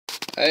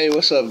Hey,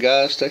 what's up,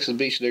 guys? Texas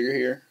Beach Digger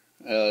here.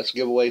 It's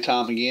giveaway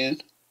time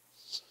again.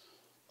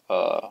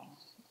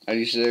 As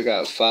you see, I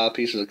got 5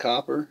 pieces of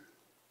copper.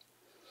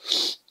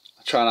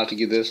 I try not to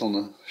get this on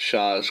the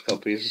shot. It's a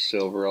couple pieces of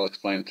silver. I'll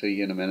explain it to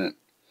you in a minute.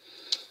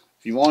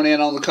 If you want in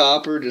on the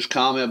copper, just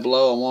comment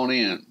below, I want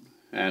in.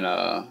 And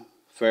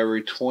for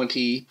every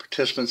 20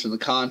 participants in the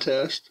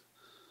contest,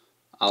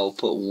 I will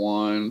put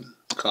 1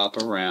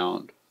 copper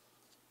round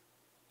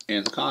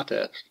in the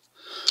contest.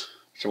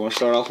 So we're going to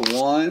start off with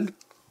 1.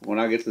 When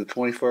I get to the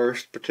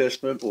 21st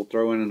participant, we'll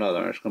throw in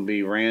another. It's going to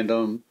be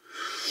random.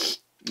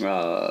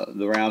 The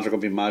rounds are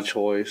going to be my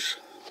choice.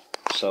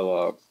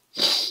 So,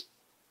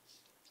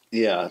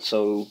 yeah.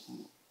 So,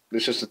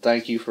 it's just a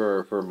thank you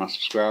for my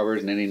subscribers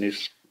and any new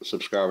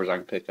subscribers I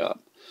can pick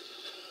up.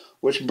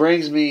 Which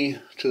brings me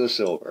to the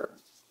silver.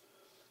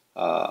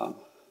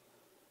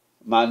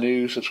 My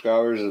new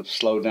subscribers have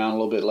slowed down a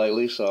little bit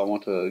lately, so I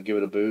want to give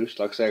it a boost.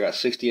 Like I said, I got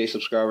 68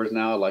 subscribers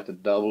now. I'd like to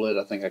double it.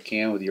 I think I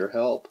can with your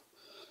help.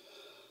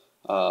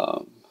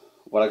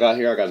 What I got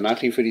here, I got a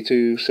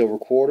 1952 silver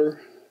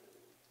quarter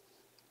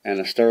and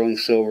a sterling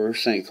silver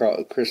St.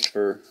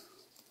 Christopher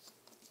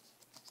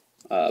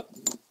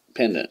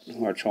pendant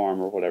or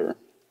charm or whatever.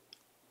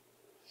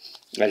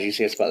 As you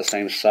see, it's about the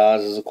same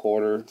size as a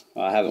quarter.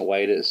 I haven't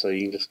weighed it, so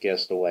you can just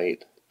guess the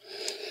weight.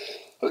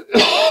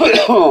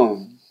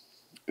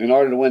 In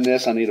order to win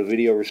this, I need a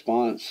video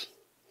response.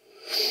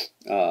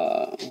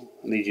 I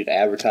need you to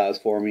advertise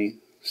for me.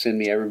 Send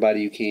me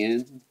everybody you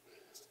can.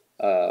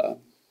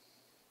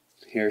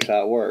 Here's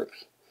how it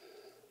works.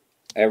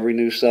 Every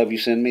new sub you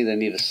send me, they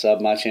need to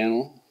sub my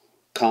channel.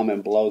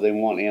 Comment below they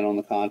want in on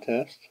the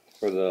contest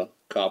for the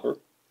copper.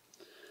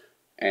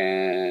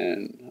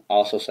 And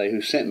also say who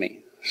sent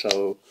me.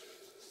 So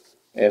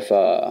if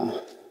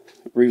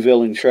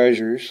Revealing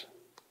Treasures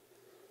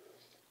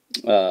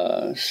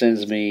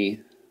sends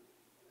me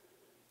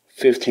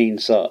 15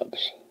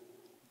 subs,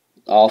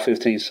 all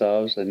 15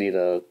 subs, they need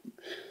to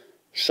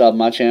sub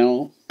my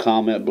channel,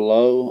 comment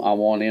below, I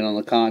want in on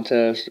the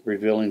contest,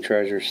 Revealing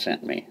Treasures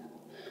sent me.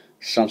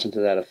 Something to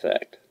that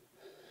effect.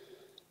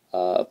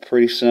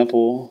 Pretty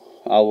simple.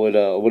 I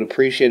would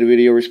appreciate a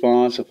video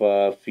response.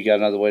 If you got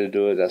another way to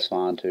do it, that's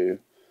fine too.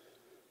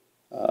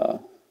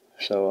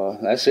 So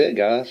that's it,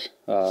 guys.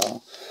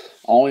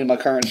 Only my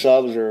current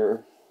subs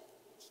are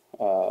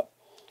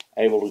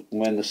able to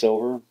win the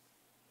silver.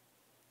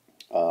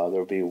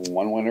 There'll be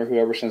one winner,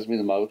 whoever sends me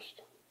the most.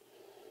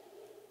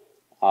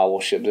 I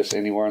will ship this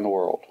anywhere in the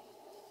world.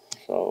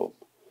 So,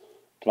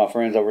 to my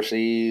friends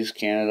overseas,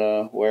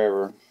 Canada,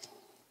 wherever,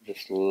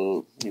 just a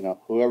little,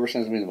 whoever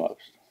sends me the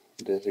most,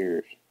 this is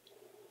yours.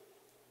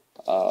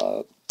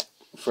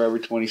 For every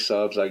 20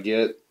 subs I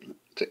get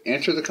to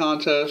enter the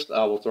contest,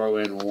 I will throw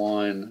in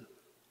 1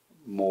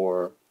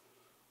 more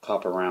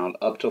copper round,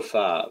 up to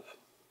 5.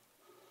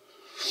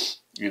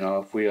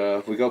 If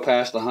we go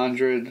past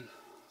 100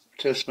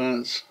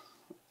 participants,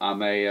 I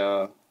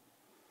may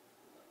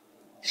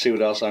see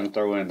what else I can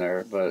throw in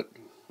there, but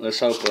let's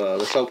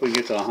hope we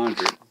get to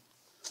 100.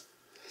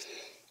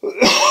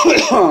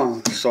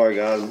 Sorry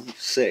guys, I'm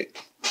sick.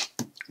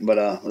 But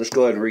let's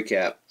go ahead and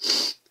recap.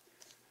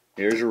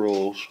 Here's the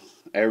rules.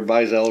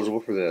 Everybody's eligible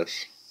for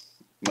this.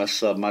 Must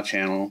sub my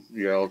channel.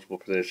 You're eligible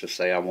for this. Just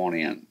say I want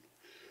in.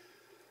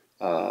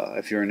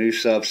 If you're a new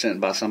sub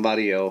sent by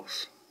somebody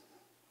else,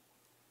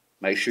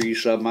 make sure you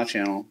sub my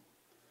channel.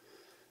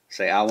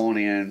 Say I want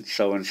in,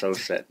 so and so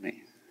sent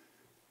me.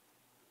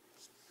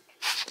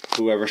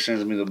 Whoever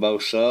sends me the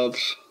most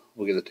subs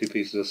will get the 2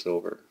 pieces of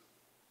silver.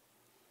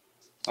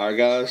 Alright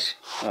guys,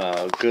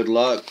 good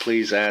luck.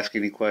 Please ask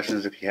any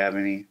questions if you have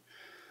any.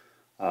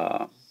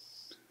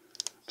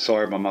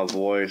 Sorry about my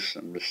voice.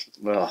 I'm just,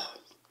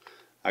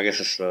 I guess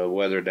it's the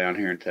weather down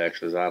here in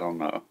Texas. I don't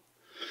know.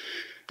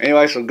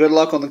 Anyway, so good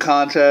luck on the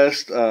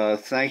contest.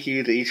 Thank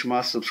you to each of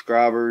my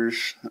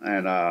subscribers.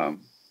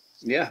 And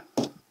yeah,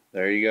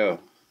 there you go.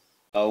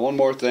 One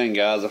more thing,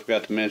 guys, I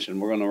forgot to mention.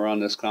 We're going to run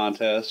this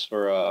contest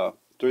for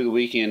through the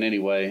weekend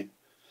anyway.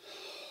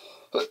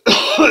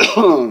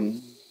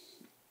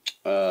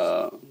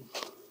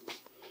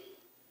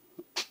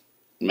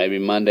 Maybe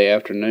Monday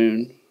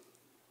afternoon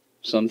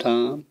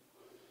sometime.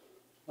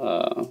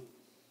 If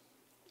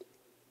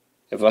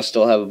I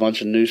still have a bunch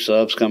of new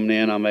subs coming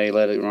in, I may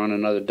let it run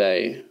another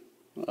day.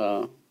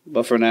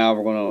 But for now,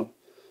 we're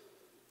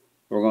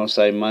gonna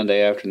say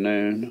Monday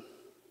afternoon.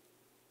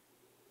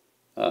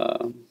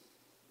 But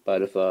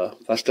if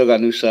I still got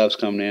new subs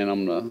coming in,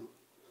 I'm gonna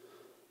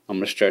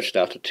stretch it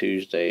out to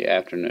Tuesday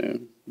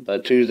afternoon.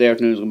 But Tuesday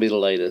afternoon is gonna be the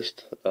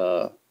latest.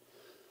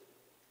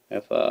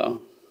 If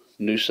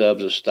new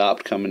subs have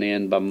stopped coming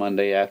in by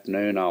Monday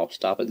afternoon, I'll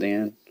stop it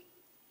then.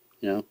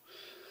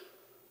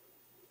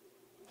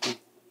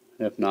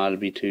 If not, it'll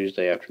be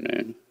Tuesday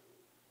afternoon.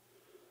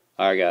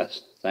 Alright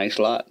guys, thanks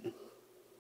a lot.